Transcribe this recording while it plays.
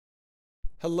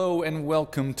Hello and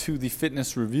welcome to the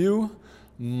Fitness Review,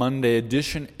 Monday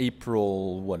edition,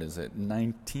 April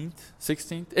 19th,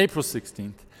 16th? April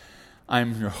 16th.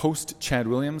 I'm your host, Chad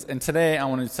Williams, and today I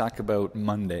want to talk about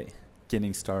Monday,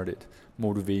 getting started,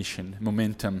 motivation,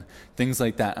 momentum, things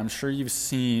like that. I'm sure you've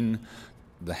seen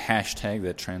the hashtag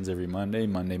that trends every Monday,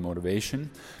 Monday Motivation,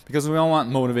 because we all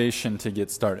want motivation to get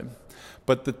started.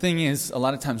 But the thing is, a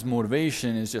lot of times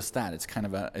motivation is just that. It's kind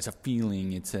of a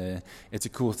feeling. It's a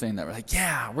cool thing that we're like,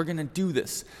 yeah, we're gonna do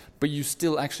this. But you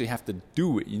still actually have to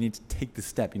do it. You need to take the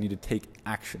step. You need to take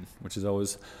action, which is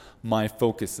always my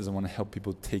focus. Is I want to help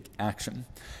people take action.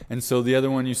 And so the other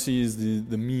one you see is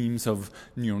the memes of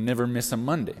never miss a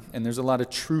Monday. And there's a lot of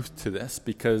truth to this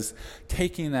because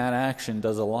taking that action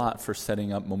does a lot for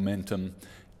setting up momentum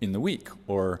in the week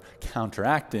or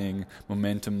counteracting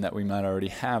momentum that we might already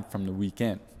have from the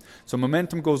weekend. So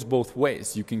momentum goes both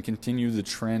ways. You can continue the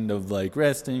trend of like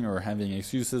resting or having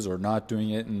excuses or not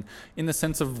doing it, and in the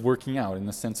sense of working out, in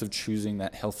the sense of choosing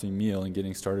that healthy meal and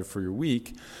getting started for your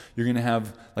week, you're going to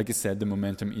have, like I said, the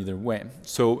momentum either way.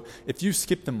 So if you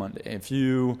skip the Monday, if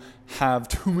you have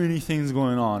too many things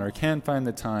going on or can't find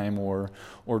the time or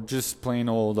just plain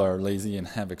old are lazy and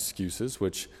have excuses,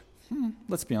 which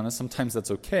let's be honest, sometimes that's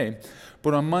okay.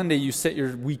 But on Monday, you set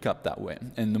your week up that way,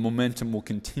 and the momentum will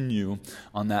continue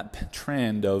on that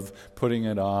trend of putting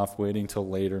it off, waiting till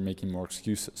later, making more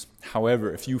excuses.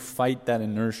 However, if you fight that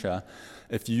inertia,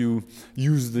 if you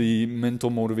use the mental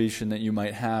motivation that you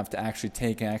might have to actually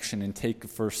take action and take the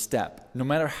first step, no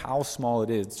matter how small it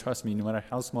is, trust me, no matter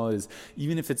how small it is,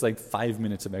 even if it's like 5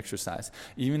 minutes of exercise,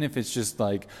 even if it's just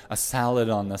like a salad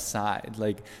on the side,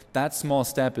 like that small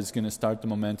step is going to start the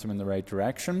momentum in the right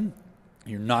direction.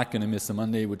 You're not going to miss a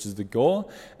Monday, which is the goal,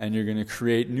 and you're going to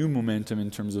create new momentum in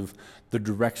terms of the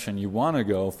direction you want to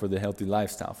go for the healthy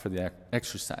lifestyle, for the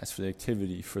exercise, for the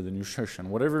activity, for the nutrition,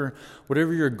 whatever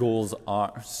your goals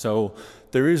are. So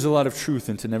there is a lot of truth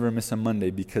in to never miss a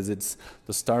Monday because it's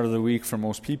the start of the week for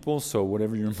most people. So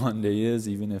whatever your Monday is,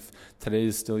 even if today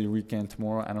is still your weekend,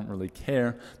 tomorrow, I don't really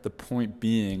care. The point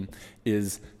being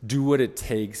is do what it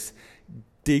takes,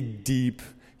 dig deep,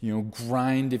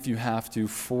 grind if you have to,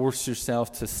 force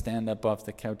yourself to stand up off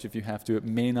the couch if you have to. It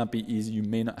may not be easy, you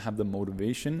may not have the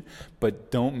motivation, but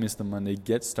don't miss the Monday.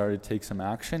 Get started, take some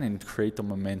action, and create the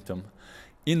momentum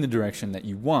in the direction that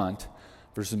you want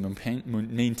versus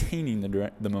maintaining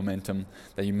the momentum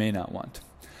that you may not want.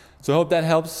 So I hope that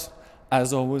helps.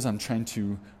 As always, I'm trying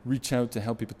to reach out to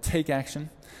help people take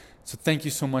action. So thank you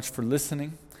so much for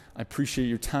listening. I appreciate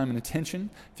your time and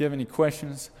attention. If you have any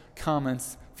questions,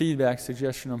 comments, feedback,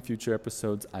 suggestion on future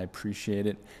episodes, I appreciate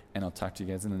it, and I'll talk to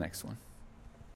you guys in the next one.